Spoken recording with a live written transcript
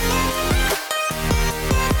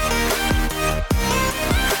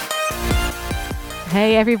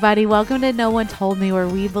Hey everybody, welcome to No One Told Me, where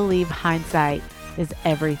we believe hindsight is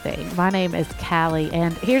everything. My name is Callie,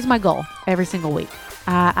 and here's my goal every single week.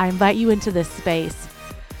 I invite you into this space,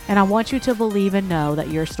 and I want you to believe and know that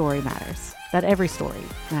your story matters, that every story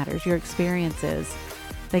matters. Your experiences,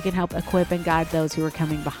 they can help equip and guide those who are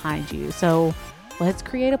coming behind you. So let's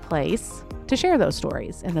create a place to share those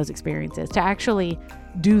stories and those experiences, to actually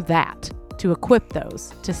do that, to equip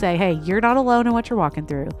those, to say, hey, you're not alone in what you're walking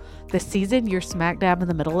through. The season you're smack dab in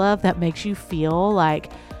the middle of that makes you feel like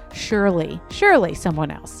surely someone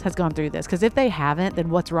else has gone through this. Because if they haven't, then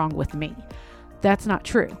what's wrong with me? That's not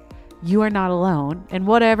true. You are not alone in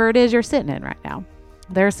whatever it is you're sitting in right now.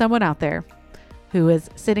 There's someone out there who is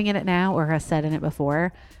sitting in it now or has sat in it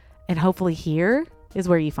before. And hopefully here is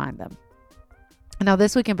where you find them. Now,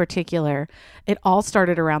 this week in particular, it all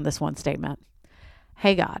started around this one statement.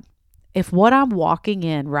 Hey, God, if what I'm walking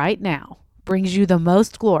in right now brings you the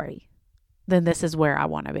most glory, then this is where I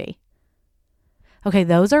want to be. Okay,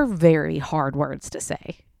 those are very hard words to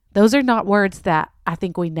say. Those are not words that I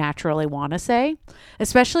think we naturally want to say,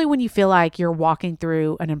 especially when you feel like you're walking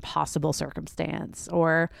through an impossible circumstance,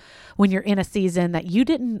 or when you're in a season that you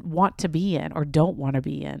didn't want to be in or don't want to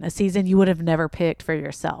be in, a season you would have never picked for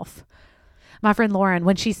yourself. My friend Lauren,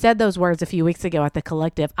 when she said those words a few weeks ago at the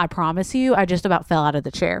collective, I promise you, I just about fell out of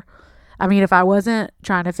the chair. I mean, if I wasn't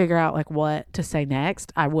trying to figure out like what to say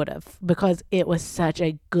next, I would have, because it was such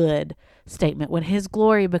a good statement. When his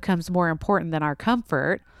glory becomes more important than our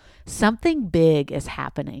comfort, something big is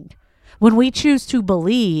happening. When we choose to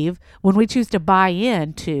believe, when we choose to buy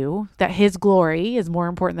into that his glory is more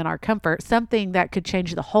important than our comfort, something that could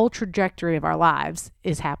change the whole trajectory of our lives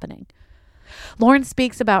is happening. Lauren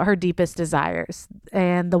speaks about her deepest desires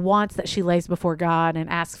and the wants that she lays before God and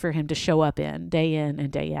asks for him to show up in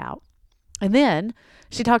and day out. And then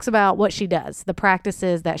she talks about what she does, the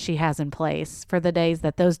practices that she has in place for the days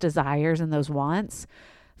that those desires and those wants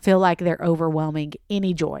feel like they're overwhelming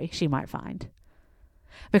any joy she might find.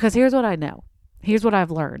 Because here's what I know. Here's what I've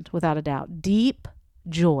learned without a doubt. Deep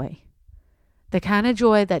joy, the kind of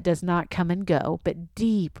joy that does not come and go, but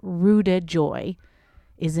deep rooted joy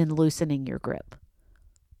is in loosening your grip.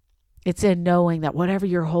 It's in knowing that whatever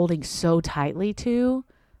you're holding so tightly to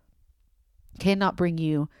cannot bring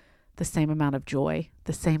you the same amount of joy,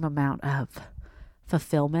 the same amount of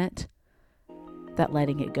fulfillment that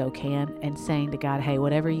letting it go can, and saying to God, hey,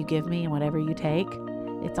 whatever you give me and whatever you take,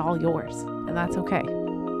 it's all yours, and that's okay.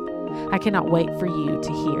 I cannot wait for you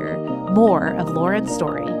to hear more of Lauren's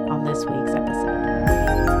story on this week's episode.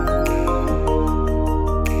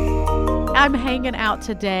 I'm hanging out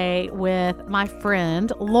today with my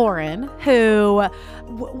friend Lauren, who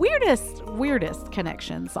weirdest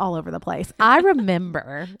connections all over the place. I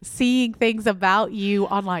remember seeing things about you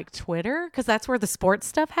on like Twitter, because that's where the sports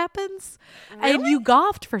stuff happens. Really? And you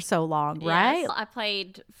golfed for so long, right? Yes, I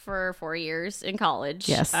played for 4 years in college.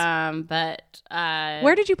 Yes. But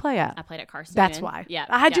where did you play at? I played at Carson. That's why. Yeah.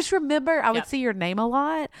 I just remember I would see your name a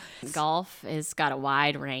lot. Golf has got a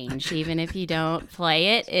wide range. Even if you don't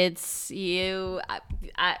play it, it's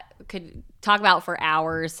I could talk about for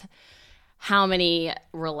hours how many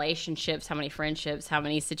relationships, how many friendships, how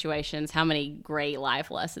many situations, how many great life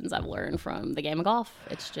lessons I've learned from the game of golf.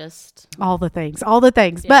 It's just all the things.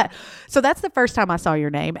 Yeah. But so that's the first time I saw your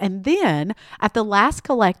name. And then at the last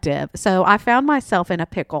collective, so I found myself in a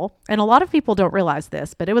pickle, and a lot of people don't realize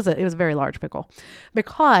this, but it was a very large pickle,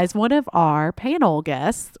 because one of our panel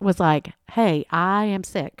guests was like, hey, I am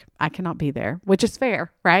sick. I cannot be there, which is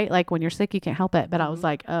fair, right? Like when you're sick, you can't help it. But I was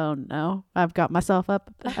like, oh no, I've got myself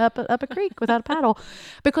up a creek without a paddle.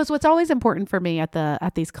 Because what's always important for me at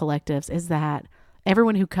these collectives is that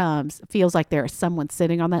everyone who comes feels like there is someone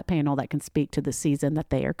sitting on that panel that can speak to the season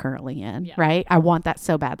that they are currently in, right? I want that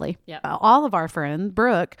so badly. Yep. All of our friend,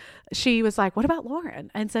 Brooke, she was like, what about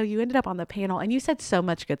Lauren? And so you ended up on the panel, and you said so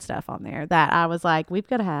much good stuff on there that I was like, we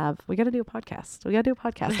got to do a podcast. We got to do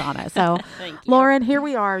a podcast on it. So Lauren, here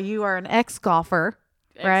we are. You are an ex-golfer,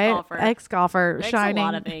 right? Ex-golfer. Shining. A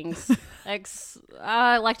lot of things.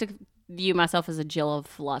 I like to view myself as a Jill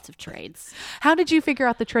of lots of trades. How did you figure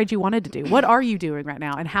out the trade you wanted to do? What are you doing right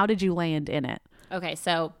now, and how did you land in it? Okay,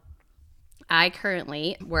 so I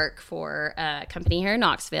currently work for a company here in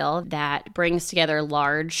Knoxville that brings together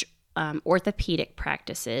large orthopedic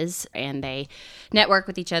practices, and they network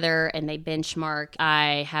with each other and they benchmark.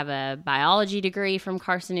 I have a biology degree from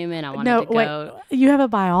Carson Newman. I wanted to go. Wait, you have a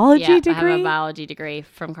biology degree? I have a biology degree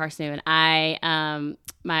from Carson Newman.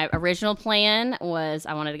 My original plan was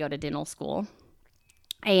I wanted to go to dental school,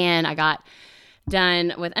 and I got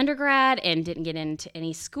done with undergrad and didn't get into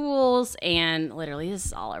any schools. And literally, this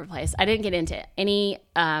is all over the place. I didn't get into any,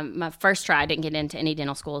 my first try, I didn't get into any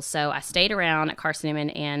dental schools. So I stayed around at Carson-Newman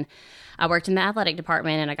and I worked in the athletic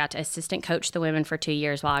department, and I got to assistant coach the women for 2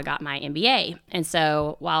 years while I got my MBA. And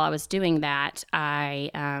so while I was doing that,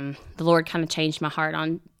 the Lord kind of changed my heart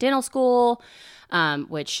on dental school,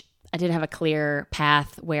 which I didn't have a clear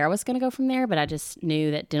path where I was going to go from there, but I just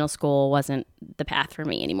knew that dental school wasn't the path for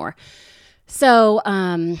me anymore. So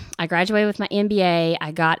I graduated with my MBA.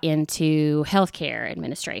 I got into healthcare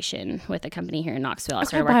administration with a company here in Knoxville. I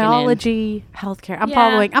started working biology, healthcare.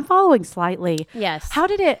 I'm following slightly. Yes. How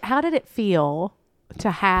did it feel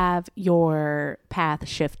to have your path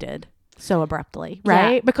shifted so abruptly,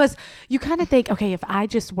 right? Yeah. Because you kind of think, okay, if I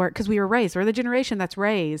just work, because we're the generation that's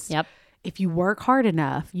raised. Yep. If you work hard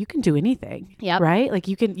enough, you can do anything. Yep. Right? Like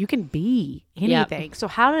you can be anything. Yep. So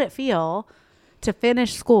how did it feel to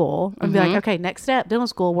finish school and be like, okay, next step, dental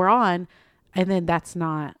school, we're on. And then that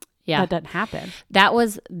doesn't happen. That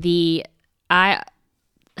was I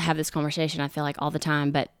have this conversation, I feel like all the time,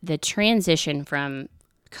 but the transition from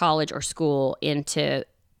college or school into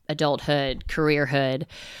adulthood, careerhood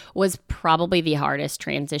was probably the hardest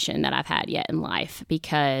transition that I've had yet in life,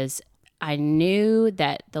 because I knew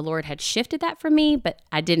that the Lord had shifted that for me, but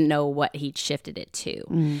I didn't know what he'd shifted it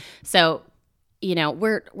to. So,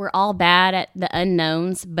 we're all bad at the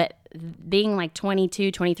unknowns, but being like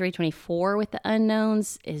 22, 23, 24 with the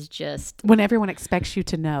unknowns is just... when everyone expects you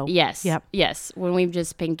to know. Yes. Yep. Yes. When we've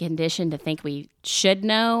just been conditioned to think we should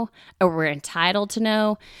know or we're entitled to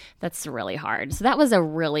know, that's really hard. So that was a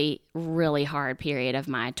really, really hard period of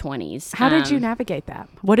my 20s. How did you navigate that?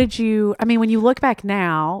 When you look back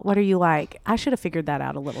now, what are you like? I should have figured that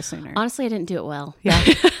out a little sooner. Honestly, I didn't do it well. Yeah.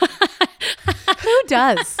 Who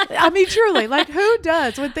does? I mean, truly, like who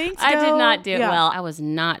does when things go? I did not do it well. I was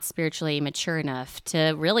not spiritually mature enough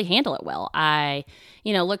to really handle it well. I,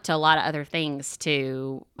 looked to a lot of other things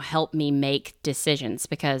to help me make decisions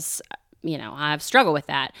because, I've struggled with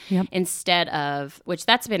that. Yep. Instead of, which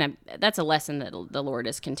that's a lesson that the Lord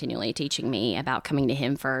is continually teaching me about coming to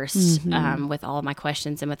him first with all of my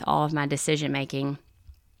questions and with all of my decision making.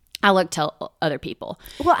 I look to other people.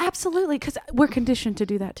 Well, absolutely, because we're conditioned to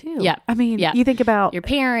do that too. Yeah. I mean, you think about your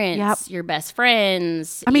parents, your best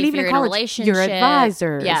friends. I mean, even you're in college, a relationship, your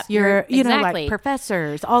advisors, your exactly. like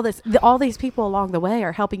professors, all these people along the way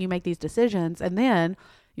are helping you make these decisions, and then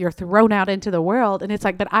you're thrown out into the world, and it's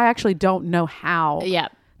like, but I actually don't know how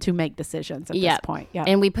to make decisions at this point. Yeah.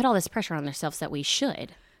 And we put all this pressure on ourselves that we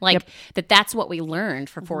should. Like that's what we learned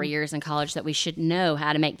for 4 years in college, that we should know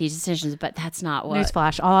how to make these decisions, but that's not what.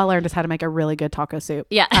 Newsflash, all I learned is how to make a really good taco soup.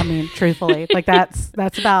 Yeah. I mean, truthfully, like that's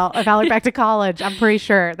about, if I look back to college, I'm pretty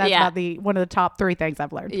sure that's about one of the top 3 things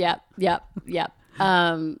I've learned. Yep.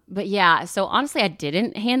 But yeah, so honestly, I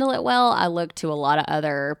didn't handle it well. I looked to a lot of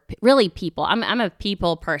other really people. I'm a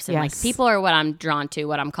people person. Yes. Like people are what I'm drawn to,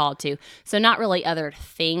 what I'm called to. So not really other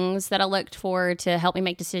things that I looked for to help me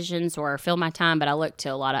make decisions or fill my time, but I looked to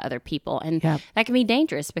a lot of other people, and that can be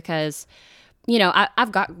dangerous because,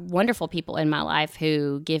 I've got wonderful people in my life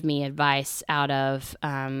who give me advice out of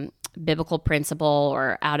biblical principle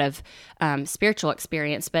or out of spiritual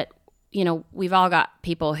experience, but we've all got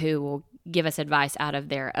people who will give us advice out of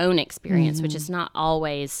their own experience, which is not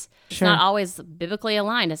always it's not always biblically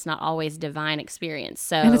aligned. It's not always divine experience.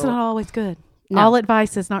 So, and it's not always good. No. All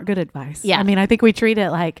advice is not good advice. Yeah. I mean, I think we treat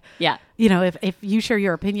it like, if you share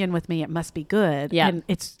your opinion with me, it must be good. Yeah. And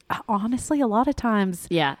it's honestly a lot of times,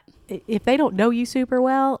 if they don't know you super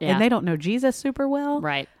well and they don't know Jesus super well,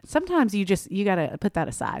 right. sometimes you got to put that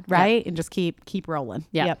aside, right? And just keep rolling.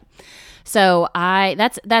 Yeah. Yep. So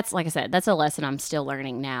that's like I said, that's a lesson I'm still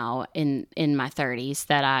learning now in my 30s,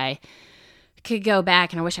 that I could go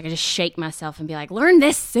back and I wish I could just shake myself and be like, learn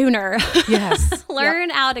this sooner. Yes.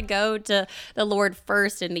 Learn how to go to the Lord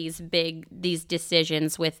first in these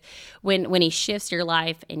decisions with when he shifts your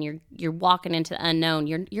life and you're walking into the unknown.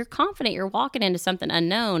 You're confident you're walking into something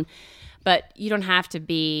unknown, but you don't have to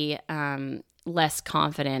be less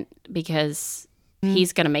confident because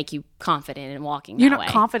he's going to make you confident in walking that way. You're not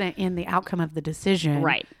confident in the outcome of the decision.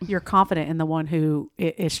 Right. You're confident in the one who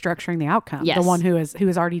is structuring the outcome. Yes. The one who has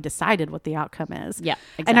already decided what the outcome is. Yeah,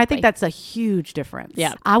 exactly. And I think that's a huge difference.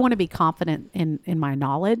 Yeah. I want to be confident in my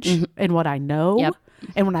knowledge and what I know. Yep.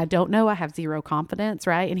 And when I don't know, I have zero confidence,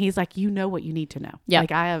 right? And he's like, you know what you need to know. Yeah.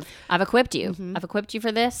 Like I've equipped you. I've equipped you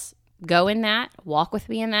for this. Go in that, walk with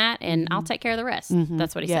me in that, and I'll take care of the rest.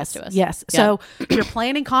 That's what he says to us. Yes. Yep. So you're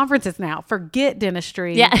planning conferences now. Forget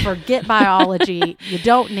dentistry. Forget biology. You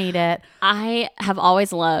don't need it. I have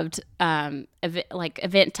always loved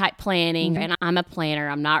event type planning, and I'm a planner.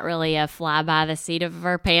 I'm not really a fly by the seat of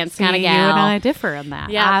our pants kind of You gal. and I differ in that.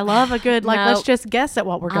 Yeah. I love a good, No. let's just guess at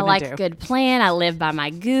what we're I going like to do. a good plan. I live by my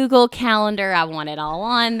Google Calendar. I want it all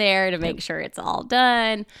on there to make sure it's all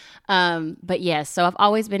done. But yes, so I've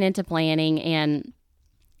always been into planning, and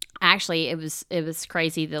actually it was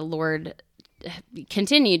crazy. The Lord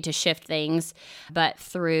continued to shift things, but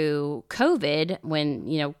through COVID, when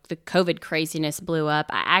the COVID craziness blew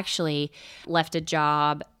up, I actually left a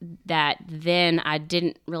job that then I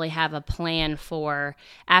didn't really have a plan for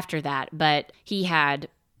after that, but he had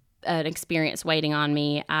an experience waiting on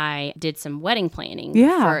me. I did some wedding planning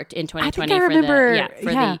in 2020 I think I remember,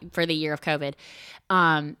 for the year of COVID.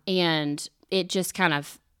 And it just kind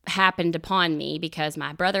of happened upon me because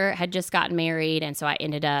my brother had just gotten married, and so I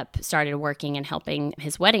started working and helping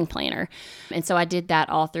his wedding planner. And so I did that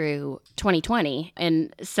all through 2020.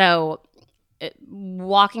 And so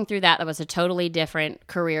walking through that was a totally different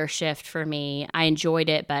career shift for me. I enjoyed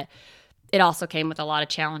it, but it also came with a lot of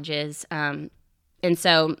challenges. And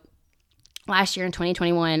so last year in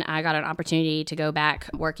 2021, I got an opportunity to go back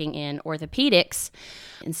working in orthopedics.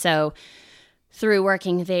 And so through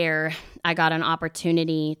working there, I got an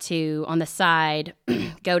opportunity to, on the side,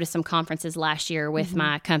 go to some conferences last year with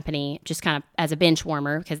my company, just kind of as a bench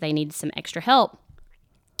warmer because they needed some extra help.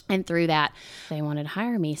 And through that, they wanted to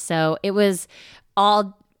hire me. So it was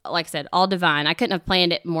all, like I said, all divine. I couldn't have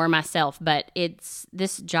planned it more myself, but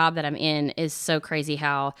this job that I'm in is so crazy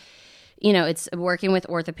how, it's working with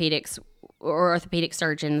orthopedics or orthopedic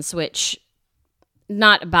surgeons, which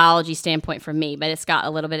not a biology standpoint from me, but it's got a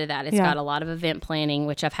little bit of that. It's got a lot of event planning,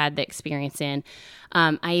 which I've had the experience in.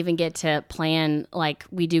 I even get to plan, like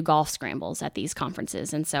we do golf scrambles at these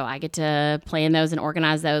conferences. And so I get to plan those and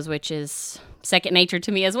organize those, which is second nature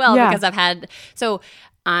to me as well, because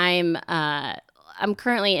I'm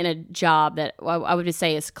currently in a job that I would just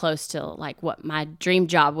say is close to like what my dream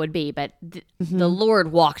job would be, but the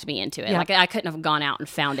Lord walked me into it. Yeah. Like I couldn't have gone out and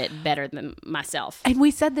found it better than myself. And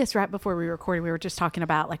we said this right before we recorded. We were just talking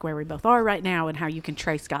about like where we both are right now and how you can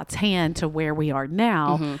trace God's hand to where we are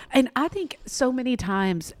now. And I think so many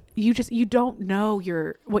times you don't know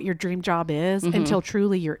what your dream job is until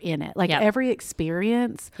truly you're in it. Like every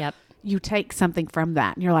experience. You take something from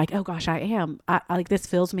that and you're like, oh gosh, I like, this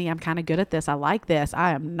fills me. I'm kind of good at this. I like this.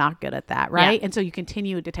 I am not good at that. Right. And so you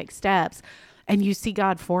continue to take steps and you see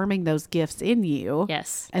God forming those gifts in you.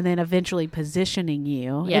 Yes. And then eventually positioning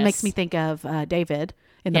you. Yes. It makes me think of David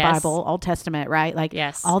in the Bible, Old Testament, right? Like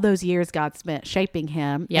all those years God spent shaping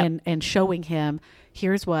him and showing him,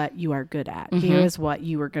 here's what you are good at. Here's what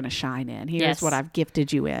you are going to shine in. Here's what I've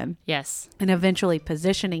gifted you in. Yes. And eventually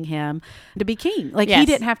positioning him to be king. Like he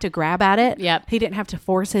didn't have to grab at it. He didn't have to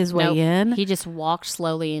force his way in. He just walked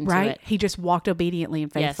slowly into it. He just walked obediently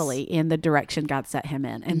and faithfully in the direction God set him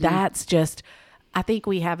in. And that's just, I think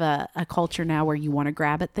we have a culture now where you want to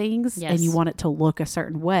grab at things and you want it to look a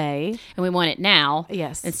certain way. And we want it now.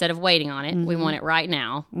 Yes. Instead of waiting on it. We want it right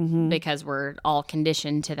now because we're all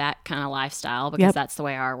conditioned to that kind of lifestyle because that's the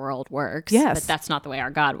way our world works. Yes. But that's not the way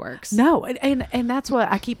our God works. No. And that's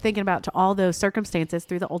what I keep thinking about to all those circumstances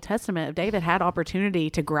through the Old Testament. If David had opportunity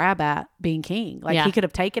to grab at being king, like he could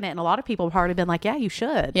have taken it. And a lot of people have already been like, yeah, you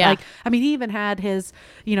should. Yeah. Like, I mean, he even had his,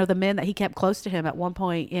 the men that he kept close to him at one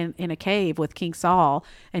point in a cave with King Saul,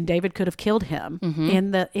 and David could have killed him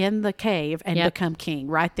in the cave and become king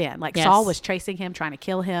right then. Like Saul was chasing him, trying to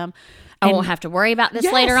kill him. I won't have to worry about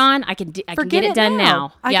this later on. I can get it done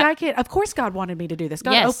now. Of course, God wanted me to do this.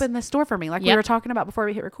 God opened this door for me. Like we were talking about before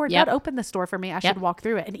we hit record. God opened this door for me. I should walk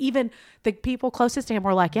through it. And even the people closest to him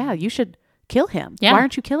were like, yeah, you should kill him. Why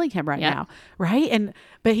aren't you killing him right now? Right.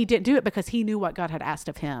 But he didn't do it because he knew what God had asked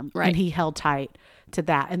of him. Right. And he held tight to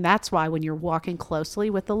that. And that's why when you're walking closely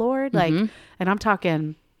with the Lord, like, and I'm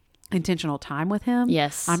talking intentional time with him.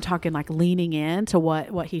 Yes. I'm talking like leaning into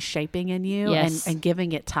what he's shaping in you and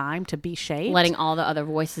giving it time to be shaped. Letting all the other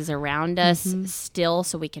voices around us still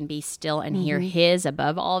so we can be still and hear his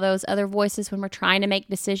above all those other voices when we're trying to make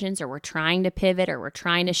decisions or we're trying to pivot or we're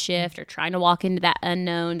trying to shift or trying to walk into that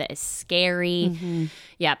unknown that is scary.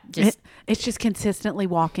 Yeah. It's just consistently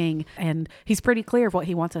walking, and he's pretty clear of what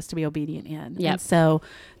he wants us to be obedient in. Yep. And so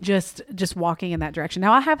just walking in that direction.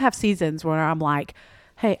 Now I have seasons where I'm like,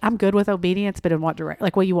 hey, I'm good with obedience, but in what direction?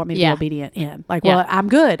 Like, what you want me to be obedient in? Like, well, I'm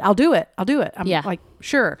good. I'll do it. I'm like,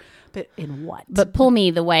 sure. But in what? But pull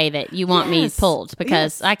me the way that you want me Yes. pulled,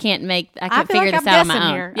 because Yes. I can't I feel figure like this I'm out on my guessing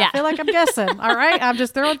own. here. Yeah. I feel like I'm guessing. All right. I'm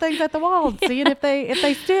just throwing things at the wall and seeing if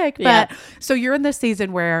they stick. But Yeah. so you're in this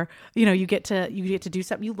season where, you get to do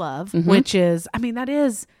something you love, Mm-hmm. which is, that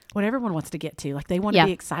is what everyone wants to get to. Like they want to Yeah.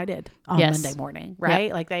 be excited on Yes. Monday morning,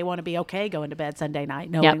 right? Like they want to be okay going to bed Sunday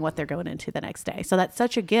night, knowing what they're going into the next day. So that's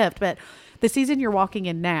such a gift. But the season you're walking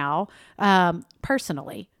in now,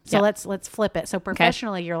 personally. So let's flip it. So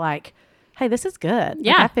professionally, you're like, hey, this is good.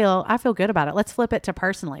 Yeah. Like, I feel good about it. Let's flip it to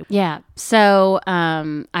personally. Yeah. So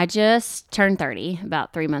I just turned 30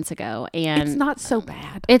 about 3 months ago, and It's not so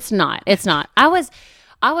bad. It's not.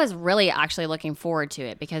 I was really actually looking forward to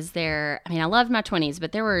it, because I loved my 20s,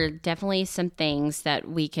 but there were definitely some things that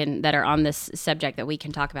are on this subject that we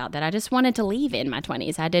can talk about that I just wanted to leave in my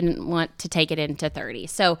 20s. I didn't want to take it into 30.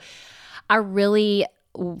 So I really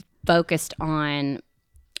focused on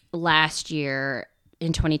last year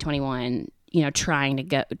in 2021, trying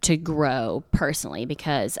to grow personally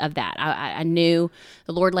because of that. I knew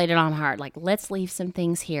the Lord laid it on my heart, like, let's leave some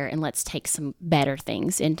things here and let's take some better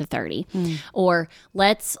things into 30. Or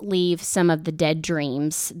let's leave some of the dead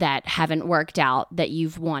dreams that haven't worked out that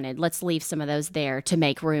you've wanted. Let's leave some of those there to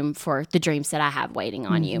make room for the dreams that I have waiting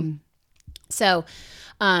on you. So,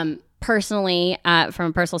 personally, from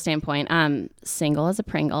a personal standpoint, I'm single as a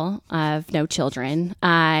Pringle. I have no children.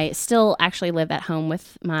 I still actually live at home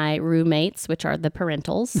with my roommates, which are the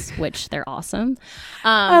parentals, which they're awesome.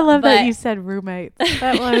 I love that you said roommates.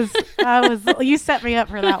 You set me up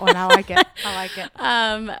for that one. I like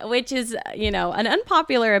it. Which is, an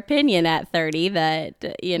unpopular opinion at 30 that,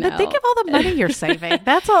 But think of all the money you're saving.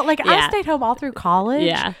 That's all. Like I Yeah. stayed home all through college.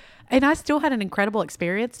 Yeah. And I still had an incredible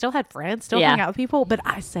experience, still had friends, still hung out with people, but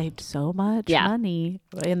I saved so much money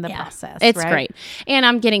in the process. It's right? great. And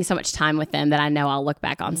I'm getting so much time with them that I know I'll look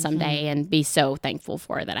back on someday and be so thankful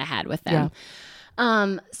for that I had with them.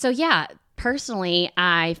 Personally,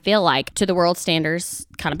 I feel like to the world standards,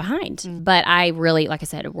 kind of behind. But I really, like I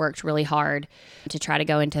said, worked really hard to try to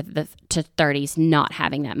go into the 30s not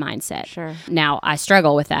having that mindset. Sure. Now, I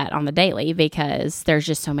struggle with that on the daily because there's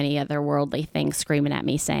just so many other worldly things screaming at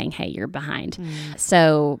me saying, hey, you're behind.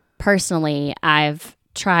 So personally, I've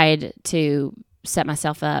tried to set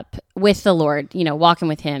myself up with the Lord, walking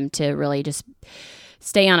with him to really just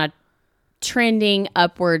stay on a trending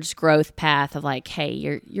upwards growth path of like, hey,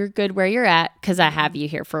 you're good where you're at because I have you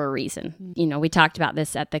here for a reason. We talked about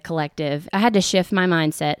this at the collective. I had to shift my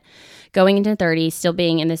mindset going into 30, still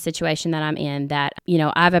being in this situation that I'm in, that,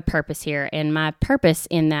 I have a purpose here. And my purpose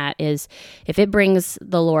in that is if it brings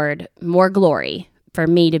the Lord more glory for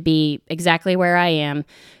me to be exactly where I am,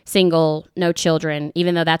 single, no children,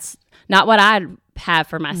 even though that's not what I'd have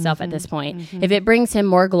for myself at this point. If it brings him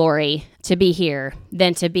more glory to be here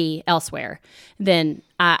than to be elsewhere, then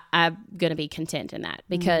I'm going to be content in that,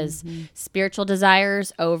 because spiritual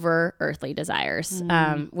desires over earthly desires,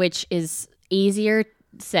 which is easier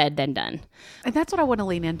said than done. And that's what I want to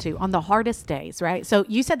lean into on the hardest days, right? So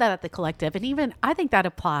you said that at the collective, and even I think that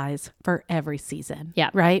applies for every season,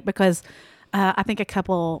 right? Because I think a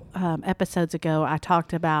couple episodes ago, I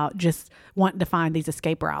talked about just wanting to find these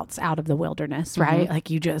escape routes out of the wilderness, right? Like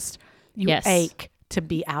you ache to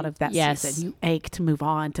be out of that season. You ache to move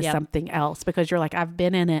on to something else because you're like, I've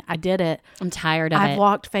been in it. I did it. I'm tired of it. I've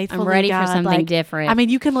walked faithfully. I'm ready God. for something different.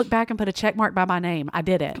 You can look back and put a check mark by my name. I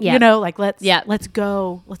did it. Yeah. Let's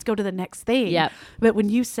go to the next thing. Yep. But when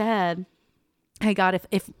you said, hey, God,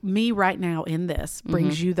 if me right now in this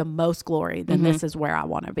brings you the most glory, then this is where I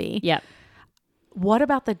want to be. Yep. What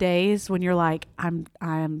about the days when you're like,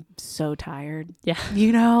 I'm so tired? Yeah.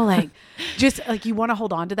 Just like you want to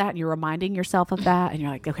hold on to that and you're reminding yourself of that. And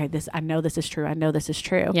you're like, okay, I know this is true. I know this is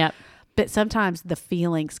true. Yep. But sometimes the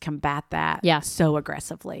feelings combat that so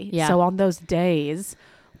aggressively. Yeah. So on those days,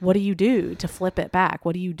 what do you do to flip it back?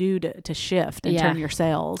 What do you do to shift and turn your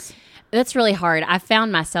sails? That's really hard. I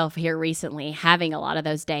found myself here recently having a lot of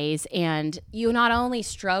those days, and you not only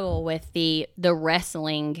struggle with the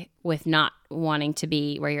wrestling with not wanting to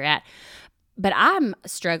be where you're at, but I'm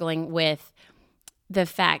struggling with the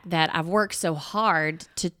fact that I've worked so hard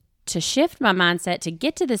to shift my mindset to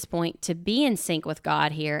get to this point, to be in sync with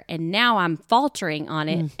God here, and now I'm faltering on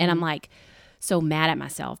it, and I'm like so mad at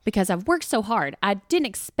myself because I've worked so hard. I didn't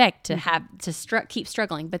expect to have to keep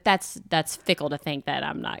struggling, but that's fickle to think that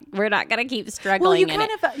we're not going to keep struggling.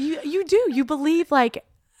 Well, you do. You believe like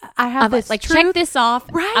I have this like truth. check this off.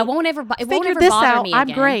 Right. I won't ever. It won't Figure ever this bother out. me I'm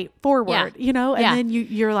again. great. Forward. Yeah. You know, and Yeah. then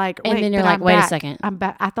you're like, wait, And then you're but like, I'm wait a back. second. I'm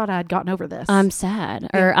back. I thought I'd gotten over this. I'm sad,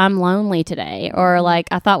 or I'm lonely today, or like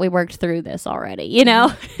I thought we worked through this already. You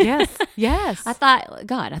know. Yes. Yes. I thought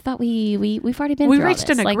we've already been. we through all reached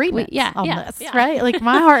this. an Like, agreement on this, yeah. right? Like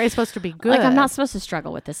my heart is supposed to be good. Like I'm not supposed to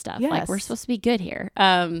struggle with this stuff. Like Yes. we're supposed to be good here.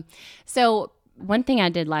 So one thing I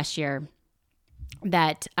did last year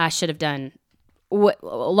that I should have done a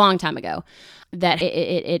long time ago, that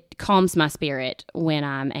it calms my spirit when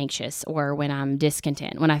I'm anxious or when I'm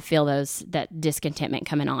discontent, when I feel that discontentment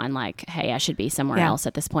coming on, like, hey, I should be somewhere else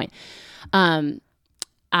at this point.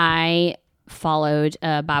 I followed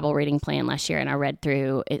a Bible reading plan last year, and I read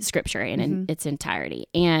through scripture in its entirety.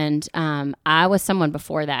 And I was someone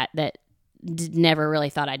before that never really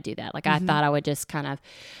thought I'd do that. Like I thought I would just kind of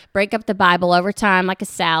break up the Bible over time like a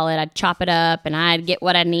salad. I'd chop it up and I'd get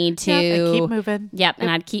what I need to. and keep moving. Yep, and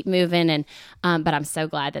I'd keep moving. And but I'm so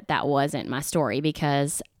glad that wasn't my story,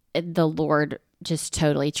 because the Lord just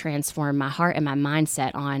totally transformed my heart and my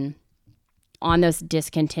mindset on those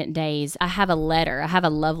discontent days. I have a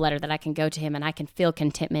love letter that I can go to him and I can feel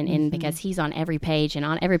contentment in, because he's on every page, and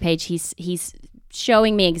on every page he's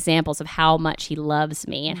showing me examples of how much he loves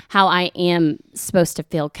me and how I am supposed to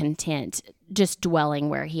feel content just dwelling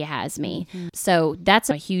where he has me. So that's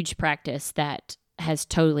a huge practice that has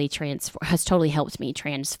totally helped me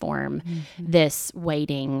transform this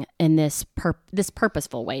waiting and this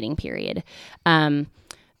purposeful waiting period.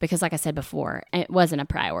 Because like I said before, it wasn't a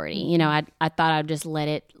priority. You know, I thought I'd just let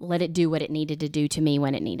it do what it needed to do to me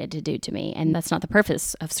when it needed to do to me. And that's not the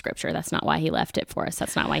purpose of Scripture. That's not why he left it for us.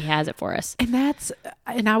 That's not why he has it for us.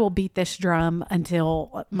 And I will beat this drum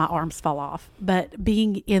until my arms fall off. But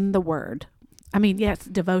being in the Word, I mean, yes,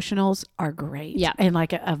 devotionals are great. Yeah. And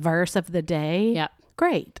like a verse of the day. Yep.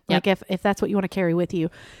 Great. Yep. Like if that's what you want to carry with you,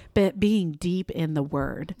 but being deep in the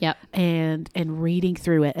Word. Yep. And reading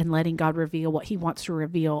through it and letting God reveal what he wants to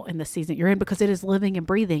reveal in the season you're in, because it is living and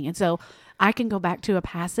breathing. And so I can go back to a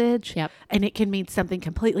passage and it can mean something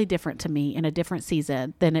completely different to me in a different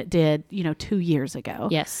season than it did, 2 years ago.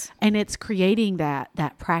 Yes. And it's creating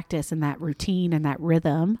that practice and that routine and that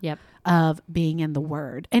rhythm of being in the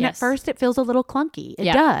Word. And at first it feels a little clunky.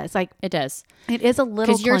 It does. Like it does. It is a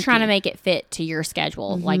little because you're clunky. trying to make it fit to your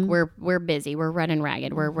schedule. Like we're busy, we're running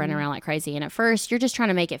ragged, we're running around like crazy. And at first you're just trying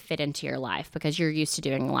to make it fit into your life because you're used to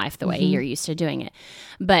doing life the way you're used to doing it.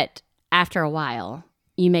 But after a while,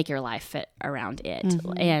 you make your life fit around it.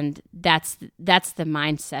 And that's the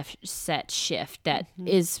mindset shift that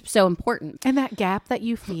is so important. And that gap that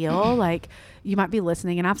you feel, like you might be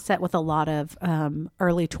listening, and I've sat with a lot of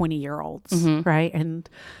early 20-year-olds, right? And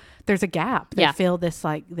there's a gap. They feel this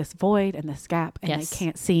void and this gap, and they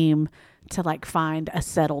can't seem to like find a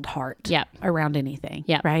settled heart around anything.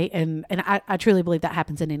 Right. And I truly believe that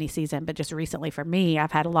happens in any season. But just recently for me,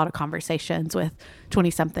 I've had a lot of conversations with 20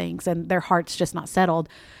 somethings and their heart's just not settled.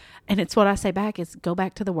 And it's what I say back is go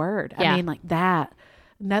back to the Word. I mean, like that,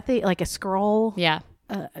 nothing like a scroll.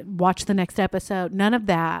 Watch the next episode. None of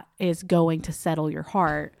that is going to settle your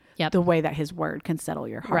heart the way that his Word can settle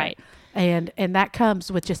your heart. Right. And that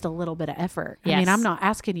comes with just a little bit of effort. I mean, I'm not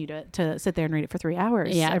asking you to sit there and read it for 3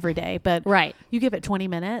 hours every day, but you give it 20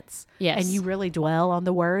 minutes and you really dwell on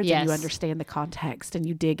the words and you understand the context and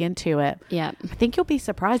you dig into it. I think you'll be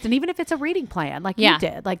surprised. And even if it's a reading plan, like you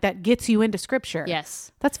did, like that gets you into Scripture.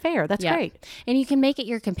 That's fair. That's great. And you can make it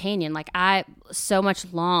your companion. Like I so much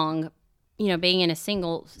long, being in a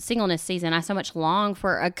singleness season, I so much long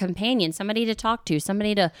for a companion, somebody to talk to,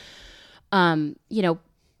 somebody to,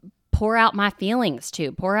 pour out my feelings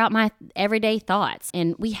to, pour out my everyday thoughts.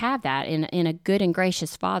 And we have that in a good and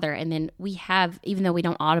gracious Father. And then we have, even though we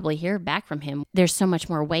don't audibly hear back from him, there's so much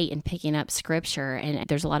more weight in picking up Scripture. And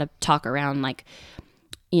there's a lot of talk around like,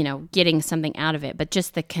 getting something out of it, but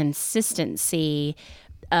just the consistency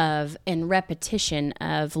of and repetition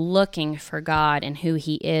of looking for God and who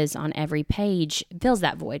he is on every page fills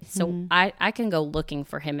that void. So I can go looking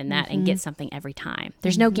for him in that and get something every time.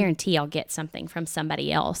 There's no guarantee I'll get something from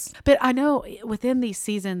somebody else. But I know within these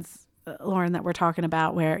seasons, Lauren, that we're talking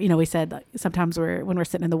about where, we said like, sometimes when we're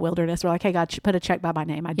sitting in the wilderness, we're like, hey, God, put a check by my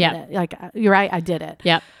name. I did it. Like, you're right. I did it.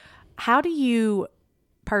 How do you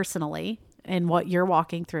personally, in what you're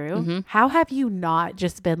walking through, how have you not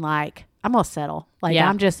just been like, I'm going to settle. Like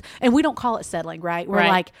I'm just, and we don't call it settling, right? We're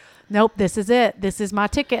like, nope, this is it. This is my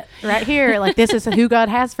ticket right here. Like this is who God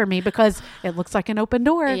has for me because it looks like an open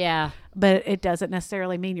door. But it doesn't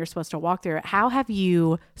necessarily mean you're supposed to walk through it. How have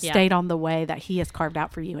you stayed on the way that he has carved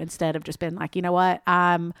out for you instead of just been like, you know what?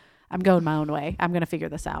 I'm going my own way. I'm going to figure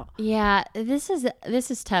this out. Yeah, this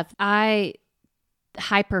is tough. I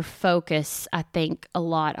hyper focus, I think, a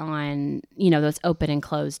lot on, those open and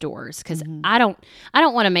closed doors, because Mm-hmm. I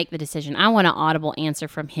don't want to make the decision. I want an audible answer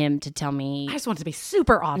from him to tell me. I just want it to be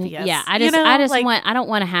super obvious. Yeah, I don't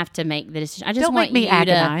want to have to make the decision. I just don't want make me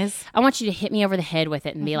agonize. I want you to hit me over the head with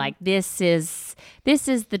it and be like, this is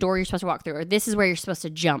the door you're supposed to walk through, or this is where you're supposed to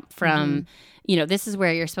jump from. This is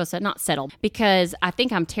where you're supposed to not settle, because I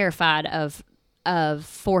think I'm terrified of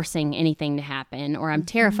forcing anything to happen, or I'm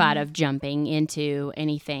terrified of jumping into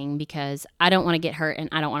anything, because I don't want to get hurt and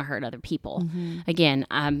I don't want to hurt other people. Again,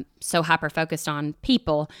 I'm so hyper focused on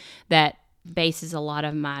people that bases a lot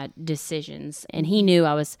of my decisions, and he knew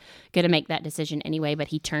I was going to make that decision anyway, but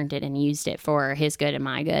he turned it and used it for his good and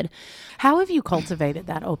my good. How have you cultivated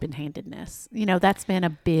that open-handedness? That's been a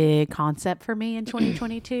big concept for me in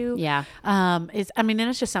 2022. Yeah. And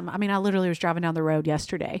it's just something, I literally was driving down the road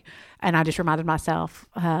yesterday and I just reminded myself,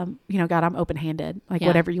 God, I'm open-handed. Like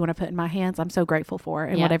whatever you want to put in my hands, I'm so grateful for.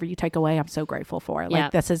 And whatever you take away, I'm so grateful for.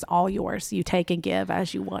 Like this is all yours. You take and give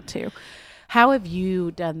as you want to. How have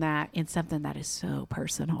you done that in something that is so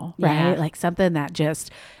personal, right? Yeah. Like something that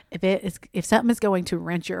just, if something is going to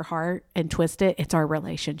wrench your heart and twist it, it's our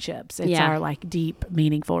relationships. It's our like deep,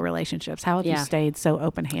 meaningful relationships. How have you stayed so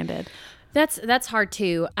open-handed? That's hard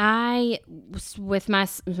too. I was with my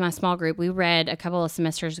small group. We read a couple of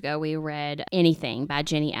semesters ago. We read Anything by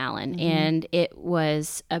Jenny Allen, and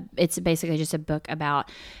it's basically just a book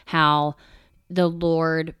about how the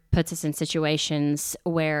Lord puts us in situations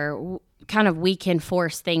where kind of we can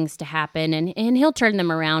force things to happen, and he'll turn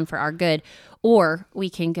them around for our good, or we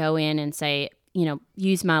can go in and say,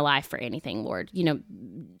 use my life for anything, Lord.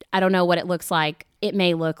 I don't know what it looks like. It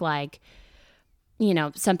may look like,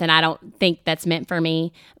 something I don't think that's meant for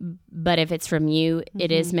me, but if it's from you,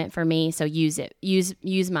 it is meant for me. So use it,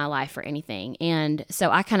 use my life for anything. And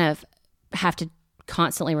so I kind of have to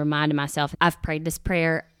constantly remind myself, I've prayed this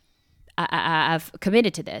prayer. I've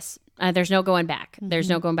committed to this. There's no going back. There's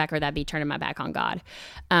no going back, or that'd be turning my back on God.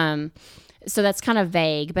 So that's kind of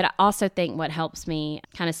vague, but I also think what helps me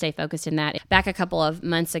kind of stay focused in that, back a couple of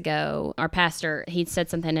months ago, our pastor, he said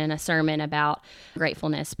something in a sermon about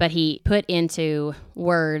gratefulness, but he put into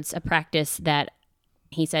words a practice that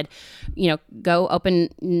he said, go open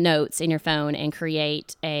notes in your phone and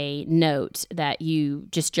create a note that you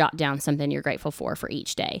just jot down something you're grateful for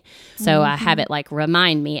each day. So I have it like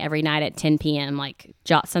remind me every night at 10 p.m., like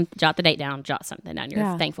jot the date down, jot something down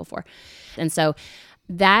you're thankful for. And so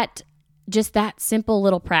that simple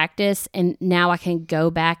little practice, and now I can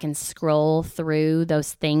go back and scroll through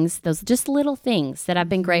those things, those just little things that I've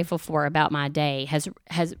been grateful for about my day has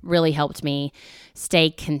really helped me stay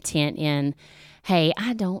content in, hey,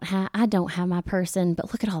 I don't have my person,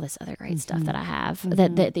 but look at all this other great stuff that I have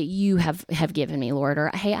that you have given me, Lord. Or,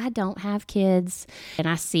 hey, I don't have kids, and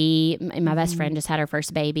I see my best friend just had her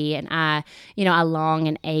first baby, and I long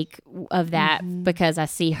and ache of that because I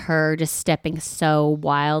see her just stepping so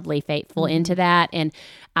wildly faithful into that, and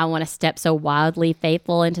I want to step so wildly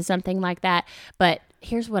faithful into something like that. But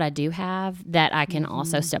here's what I do have that I can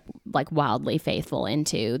also step like wildly faithful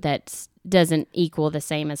into, that doesn't equal the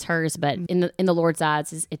same as hers, but in the Lord's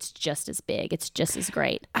eyes, it's just as big. It's just as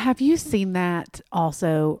great. Have you seen that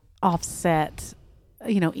also offset,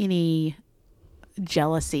 any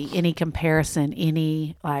jealousy, any comparison,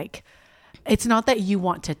 any like, it's not that you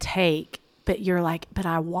want to take, but you're like, but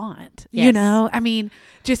I want, Yes.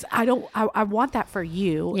 I want that for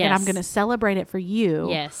you, Yes. and I'm going to celebrate it for you.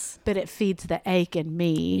 Yes. But it feeds the ache in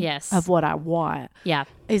me Yes. of what I want. Yeah.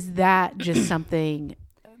 Is that just something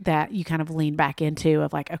that you kind of lean back into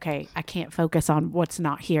of like, okay, I can't focus on what's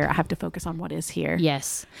not here. I have to focus on what is here.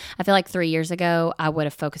 Yes. I feel like 3 years ago, I would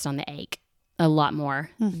have focused on the ache a lot more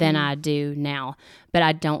than I do now. But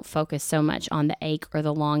I don't focus so much on the ache or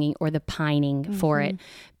the longing or the pining for it,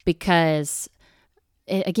 because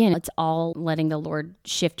again, it's all letting the Lord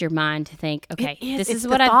shift your mind to think, okay, this is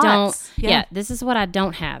what I don't, this is what I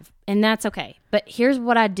don't have. And that's okay. But here's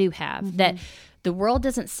what I do have that the world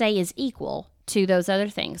doesn't say is equal to those other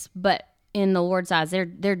things, but in the Lord's eyes,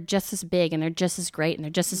 they're just as big, and they're just as great, and they're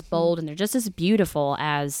just as bold, and they're just as beautiful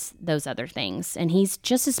as those other things. And he's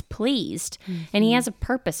just as pleased, and he has a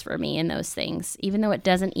purpose for me in those things, even though it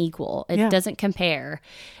doesn't equal, it doesn't compare.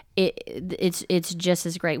 It's just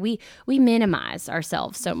as great. We minimize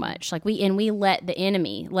ourselves so much, like we let the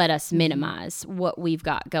enemy let us minimize what we've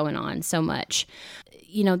got going on so much.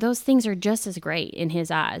 Those things are just as great in his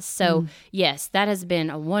eyes. So yes, that has been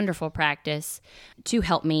a wonderful practice to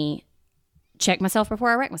help me check myself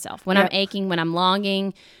before I wreck myself. When I'm aching, when I'm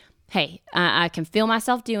longing, hey, I can feel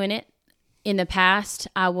myself doing it. In the past,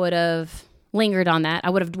 I would have lingered on that. I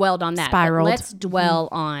would have dwelled on that. Spiraled. But let's dwell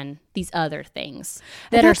on these other things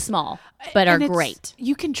that are small but are great.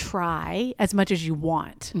 You can try as much as you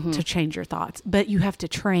want to change your thoughts, but you have to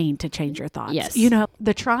train to change your thoughts. Yes.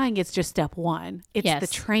 The trying is just step one. It's the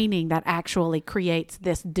training that actually creates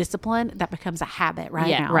this discipline that becomes a habit now.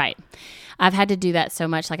 Yeah, right. I've had to do that so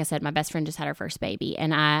much. Like I said, my best friend just had her first baby,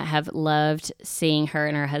 and I have loved seeing her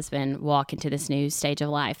and her husband walk into this new stage of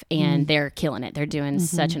life, and they're killing it. They're doing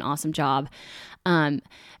such an awesome job.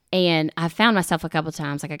 And I found myself a couple of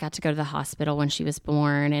times, like I got to go to the hospital when she was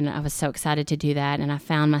born, and I was so excited to do that. And I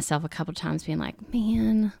found myself a couple of times being like,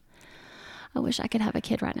 man, I wish I could have a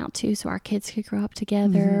kid right now too, so our kids could grow up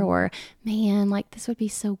together. Or, man, like this would be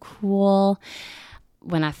so cool.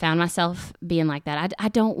 When I found myself being like that, I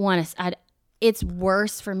don't want to. It's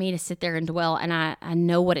worse for me to sit there and dwell, and I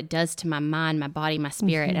know what it does to my mind, my body, my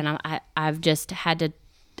spirit, and I've just had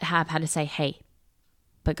to say, hey,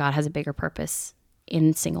 but God has a bigger purpose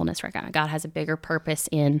in singleness right now. God has a bigger purpose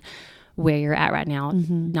in where you're at right now,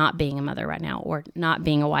 not being a mother right now, or not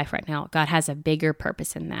being a wife right now. God has a bigger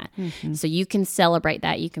purpose in that. So you can celebrate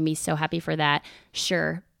that. You can be so happy for that.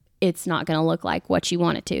 Sure, it's not going to look like what you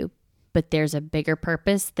want it to, but there's a bigger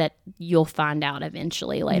purpose that you'll find out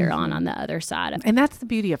eventually later on the other side of it. And that's the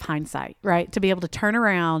beauty of hindsight, right? To be able to turn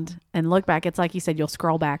around and look back. It's like you said, you'll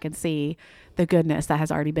scroll back and see the goodness that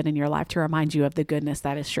has already been in your life to remind you of the goodness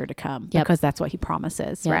that is sure to come, because that's what he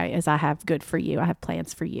promises, right? As I have good for you, I have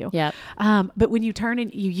plans for you. But when you turn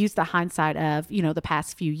and you use the hindsight of, the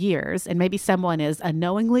past few years, and maybe someone is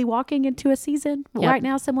unknowingly walking into a season right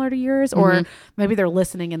now similar to yours, or maybe they're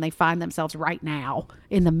listening and they find themselves right now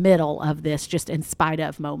in the middle of this just in spite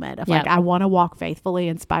of moment of like, I want to walk faithfully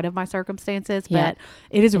in spite of my circumstances, but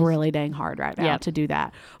it is really dang hard right now to do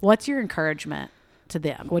that. What's your encouragement to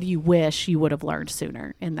them? What do you wish you would have learned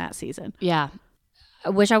sooner in that season? I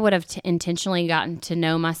wish I would have intentionally gotten to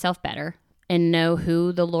know myself better and know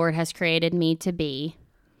who the Lord has created me to be,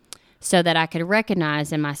 so that I could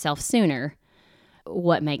recognize in myself sooner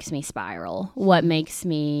what makes me spiral, what makes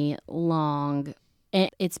me long.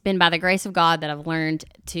 It's been by the grace of God that I've learned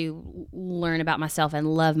to learn about myself and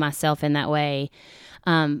love myself in that way.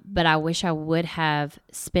 But I wish I would have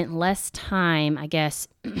spent less time, I guess,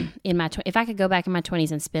 in my if I could go back in my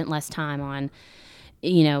 20s and spent less time on,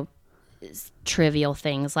 trivial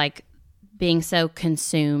things like being so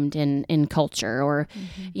consumed in culture, or,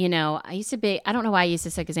 I used to be, I don't know why I use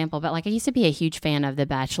this example, but like I used to be a huge fan of The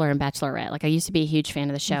Bachelor and Bachelorette. Like I used to be a huge fan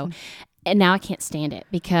of the show. And now I can't stand it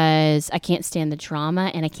because I can't stand the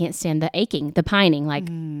drama, and I can't stand the aching, the pining. Like,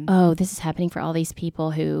 oh, this is happening for all these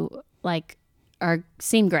people who like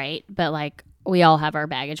seem great, but like we all have our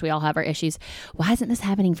baggage. We all have our issues. Why isn't this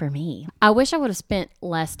happening for me? I wish I would have spent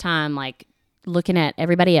less time like looking at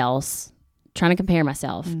everybody else, trying to compare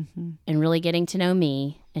myself, and really getting to know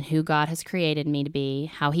me and who God has created me to be,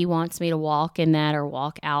 how he wants me to walk in that or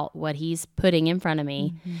walk out what he's putting in front of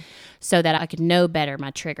me, so that I could know better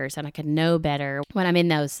my triggers, and I could know better when I'm in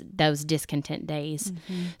those discontent days,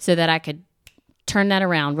 so that I could turn that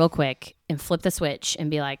around real quick and flip the switch and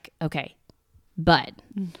be like, okay, but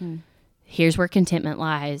here's where contentment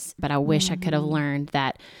lies. But I wish I could have learned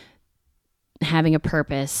that having a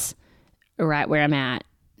purpose right where I'm at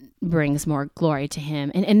brings more glory to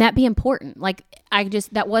him, and that be important. Like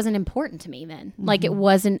that wasn't important to me then. Like it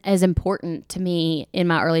wasn't as important to me in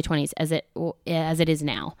my early 20s as it is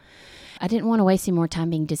now. I didn't want to waste any more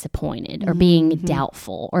time being disappointed or being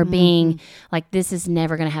doubtful or being like, this is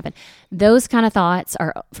never going to happen. Those kind of thoughts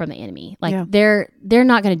are from the enemy. Like they're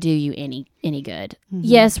not going to do you any good.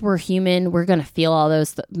 Yes, we're human. We're going to feel all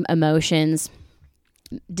those emotions,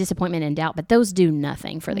 disappointment and doubt, but those do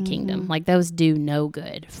nothing for the kingdom. Like those do no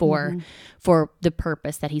good for the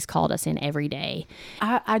purpose that he's called us in every day.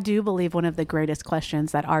 I do believe one of the greatest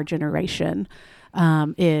questions that our generation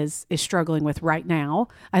is struggling with right now.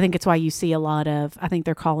 I think it's why you see a lot of, I think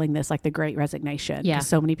they're calling this like the Great Resignation. Yeah.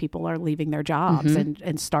 So many people are leaving their jobs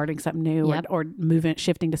and starting something new or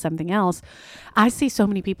shifting to something else. I see so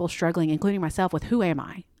many people struggling, including myself, with who am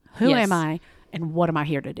I? Who am I? And what am I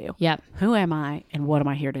here to do? Yep. Who am I and what am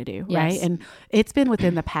I here to do? Yes. Right. And it's been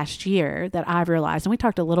within the past year that I've realized, and we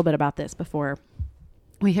talked a little bit about this before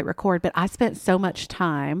we hit record, but I spent so much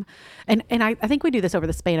time, and I think we do this over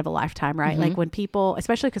the span of a lifetime, right? Like when people,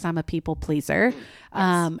 especially because I'm a people pleaser,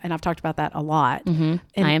 and I've talked about that a lot. And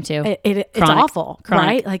I am too. It's awful,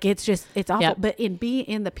 right? Like it's awful. Yep. But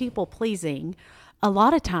in the people pleasing, a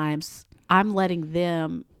lot of times I'm letting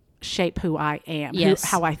them shape who I am,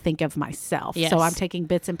 how I think of myself. So I'm taking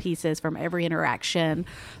bits and pieces from every interaction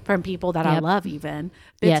from people that I love, even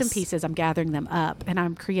bits and pieces. I'm gathering them up and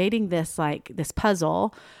I'm creating this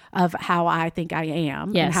puzzle of how I think I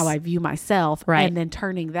am Yes. and how I view myself, Right. and then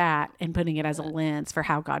turning that and putting it as a lens for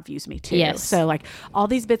how God views me too. Yes. So like all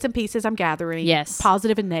these bits and pieces I'm gathering, Yes.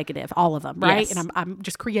 positive and negative, all of them, right? Yes. And I'm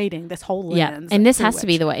just creating this whole Yeah. lens. And this through has to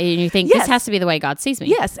be which- the way, and you think Yes. this has to be the way God sees me.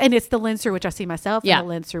 Yes, and it's the lens through which I see myself Yeah. and the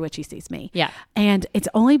lens through which he sees me. Yeah. And it's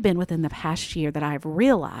only been within the past year that I've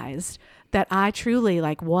realized that I truly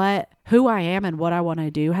like who I am and what I want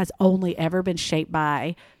to do has only ever been shaped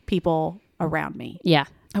by people around me. Yeah.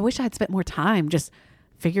 I wish I had spent more time just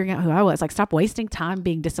figuring out who I was. Like stop wasting time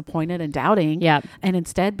being disappointed and doubting. Yeah. And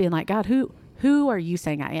instead being like, God, who are you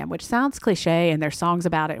saying I am? Which sounds cliche and there's songs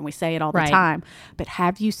about it and we say it all the Right. time. But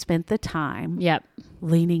have you spent the time Yep.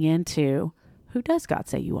 leaning into who does God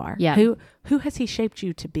say you are? Yeah. Who has he shaped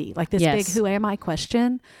you to be? Like this Yes. big who am I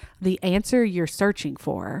question, the answer you're searching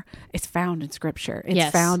for is found in scripture. It's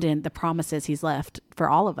Yes. found in the promises he's left for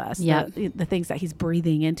all of us. Yep. The things that he's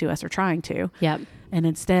breathing into us or trying to. Yep. And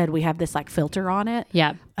instead we have this like filter on it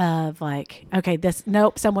Yep. of like, okay,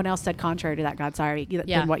 nope, someone else said contrary to that. God, sorry.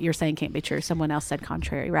 Then what you're saying can't be true. Someone else said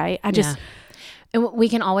contrary, right? Yeah. And we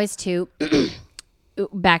can always too,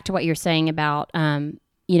 back to what you're saying about,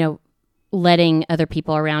 letting other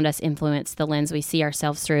people around us influence the lens we see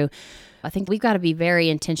ourselves through. I think we've got to be very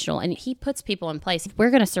intentional, and he puts people in place.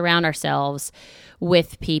 We're going to surround ourselves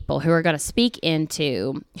with people who are going to speak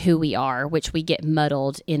into who we are, which we get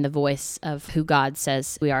muddled in the voice of who God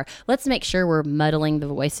says we are. Let's make sure we're muddling the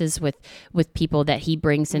voices with people that he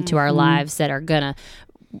brings into our lives that are gonna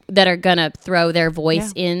throw their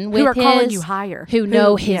voice in with who are calling his, you higher, who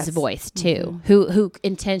know his yes. voice too, who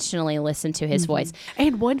intentionally listen to his voice.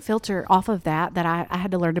 And one filter off of that I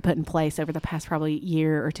had to learn to put in place over the past probably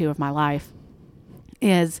year or two of my life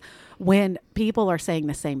is when people are saying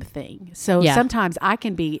the same thing. So sometimes I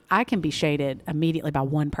can be shaded immediately by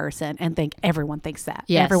one person and think everyone thinks that.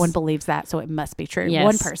 Yes. Everyone believes that, so it must be true. Yes.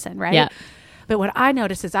 One person, right? Yeah. But what I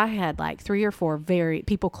noticed is I had like 3 or 4 very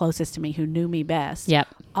people closest to me who knew me best, Yep.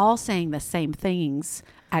 all saying the same things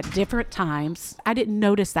at different times. I didn't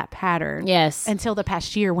notice that pattern Yes. until the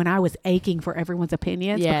past year when I was aching for everyone's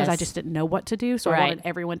opinions because I Yes. just didn't know what to do. So I Right. wanted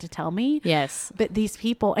everyone to tell me. Yes. But these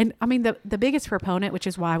people, and I mean, the biggest proponent, which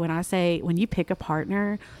is why when I say, when you pick a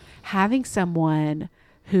partner, having someone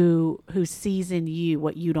who sees in you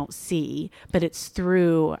what you don't see, but it's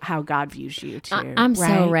through how God views you too. I'm so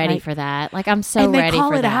right? ready Like, for that. Like I'm so and they ready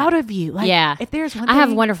call for it that. out of you. Like, yeah. if there's one I have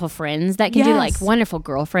thing- wonderful friends that can do, like Yes. wonderful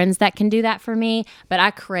girlfriends that can do that for me, but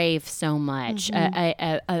I crave so much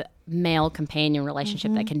a male companion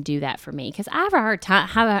relationship that can do that for me, because I have a hard time,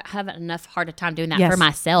 have enough harder time doing that Yes. for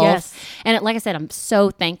myself. Yes. And like I said, I'm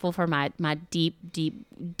so thankful for my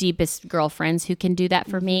deepest girlfriends who can do that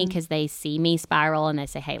for me, because they see me spiral and they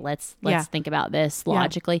say, hey, let's Yeah. think about this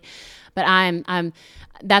logically. But I'm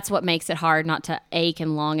that's what makes it hard not to ache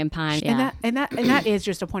and long and pine. Yeah. And that is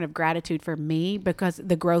just a point of gratitude for me, because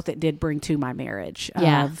the growth it did bring to my marriage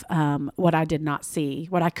Yeah. of what I did not see,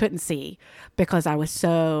 what I couldn't see, because I was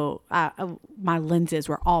so my lenses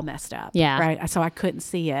were all messed up. Yeah. Right. So I couldn't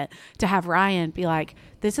see it. To have Ryan be like,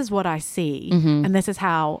 this is what I see, and this is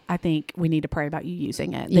how I think we need to pray about you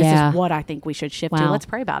using it. This Yeah. is what I think we should shift to. Wow. Let's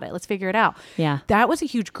pray about it. Let's figure it out. Yeah. That was a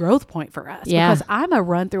huge growth point for us, Yeah. because I'm a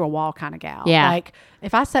run through a wall kind of gal. Yeah. Like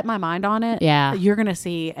if I set my mind on it, Yeah. you're going to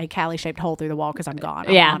see a Cali shaped hole through the wall because I'm gone.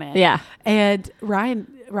 I'm Yeah. on it. Yeah. And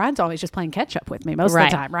Ryan's always just playing catch up with me most Right.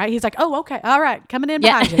 of the time, right? He's like, oh, okay. All right. Coming in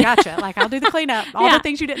Yeah. behind you. Gotcha. Like I'll do the cleanup. All Yeah. the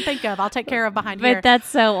things you didn't think of, I'll take care of behind here. But that's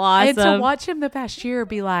so awesome. And to watch him the past year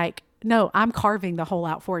be like, no, I'm carving the hole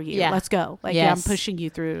out for you. Yeah. Let's go. Like, Yes. yeah, I'm pushing you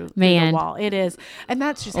through Man. the wall. It is. And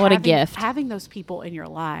that's just What a gift. having those people in your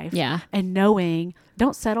life. Yeah. And knowing,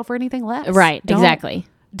 don't settle for anything less. Right. Exactly.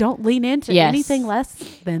 Don't lean into Yes. anything less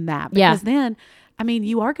than that. Yeah. Because then, I mean,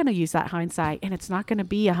 you are going to use that hindsight, and it's not going to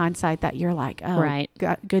be a hindsight that you're like, oh, Right.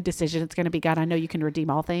 God, good decision. It's going to be, God, I know you can redeem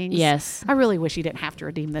all things. Yes. I really wish you didn't have to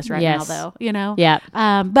redeem this right Yes. now, though, you know? Yeah.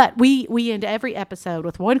 But we end every episode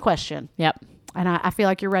with one question. Yep. And I feel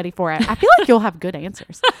like you're ready for it. I feel like you'll have good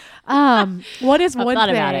answers. What is one thought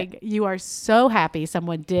about thing you are so happy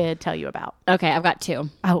someone did tell you about? Okay. I've got 2.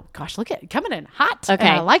 Oh, gosh, look at it coming in hot. Okay.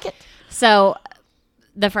 And I like it. So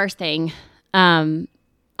the first thing,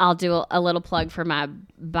 I'll do a little plug for my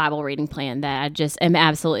Bible reading plan that I just am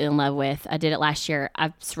absolutely in love with. I did it last year.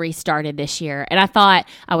 I've restarted this year, and I thought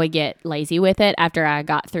I would get lazy with it after I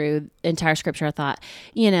got through the entire scripture. I thought,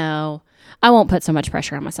 I won't put so much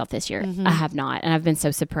pressure on myself this year. I have not. And I've been so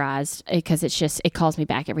surprised because it calls me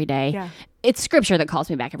back every day. Yeah. It's scripture that calls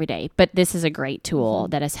me back every day, but this is a great tool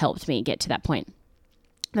that has helped me get to that point.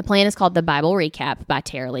 The plan is called The Bible Recap by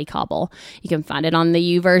Tara Lee Cobble. You can find it on the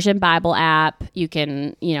YouVersion Bible app. You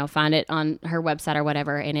can, find it on her website or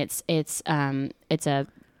whatever. And it's a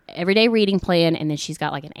everyday reading plan. And then she's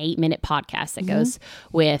got like an 8-minute podcast that goes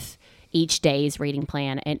with each day's reading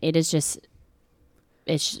plan. And it's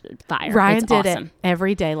fire. Ryan it's did awesome. it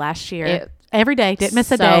every day last year. Every day. Didn't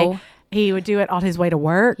miss a day. He would do it on his way to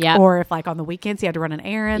work, or if like on the weekends he had to run an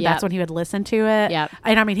errand, that's when he would listen to it. Yep.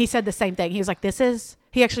 And I mean, he said the same thing. He was like,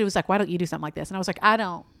 he actually was like, why don't you do something like this? And I was like, I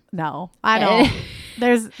don't know. I don't.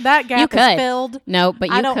 There's that gap is filled. No,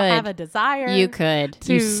 but I don't have a desire. You could.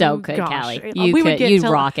 You so could, Callie. You could. You'd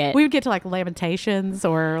rock it. We would get to like Lamentations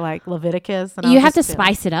or like Leviticus. And you have to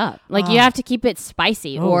spice it up. Like you have to keep it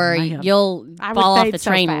spicy or you'll fall off the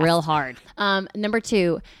train real hard. Number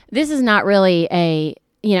 2, this is not really a,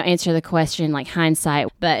 answer the question like hindsight,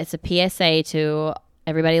 but it's a PSA to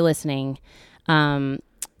everybody listening.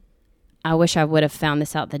 I wish I would have found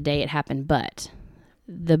this out the day it happened, but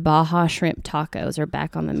the Baja shrimp tacos are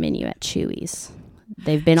back on the menu at Chuy's.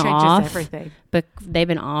 They've been off. Everything. But they've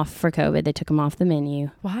been off for COVID. They took them off the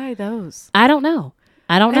menu. Why those? I don't know.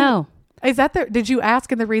 Is that did you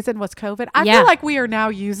ask and the reason was COVID? I feel like we are now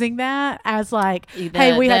using that as like,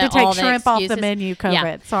 hey, we had to take shrimp off the menu, COVID.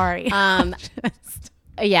 Yeah. Sorry.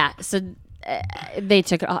 Yeah. So they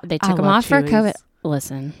took them off for COVID.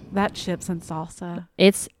 Listen, that chips and salsa.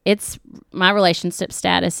 It's my relationship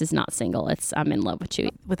status is not single. I'm in love with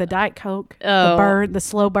Chewy. With a Diet Coke, the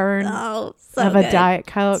slow burn of a Diet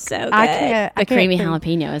Coke. So good. The creamy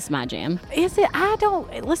jalapeno is my jam. Is it? I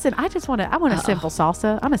just want a simple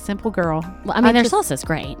salsa. I'm a simple girl. Well, I mean, their salsa's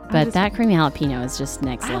great, but that creamy jalapeno is just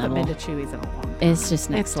next level. I haven't been to Chuy's in a long time. It's just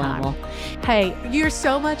next level. Hey, you're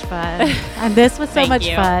so much fun, and this was so much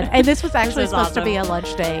fun, and this was actually supposed to be a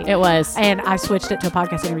lunch date. It was, and I switched it to a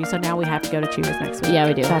podcast interview, so now we have to go to Chuy's next week. Yeah,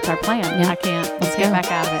 we do. That's our plan. Yeah. I can't. Let's get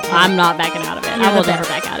back out of it. I'm not backing out of it. I will never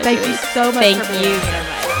back out of it. Thank you so much. Thank you.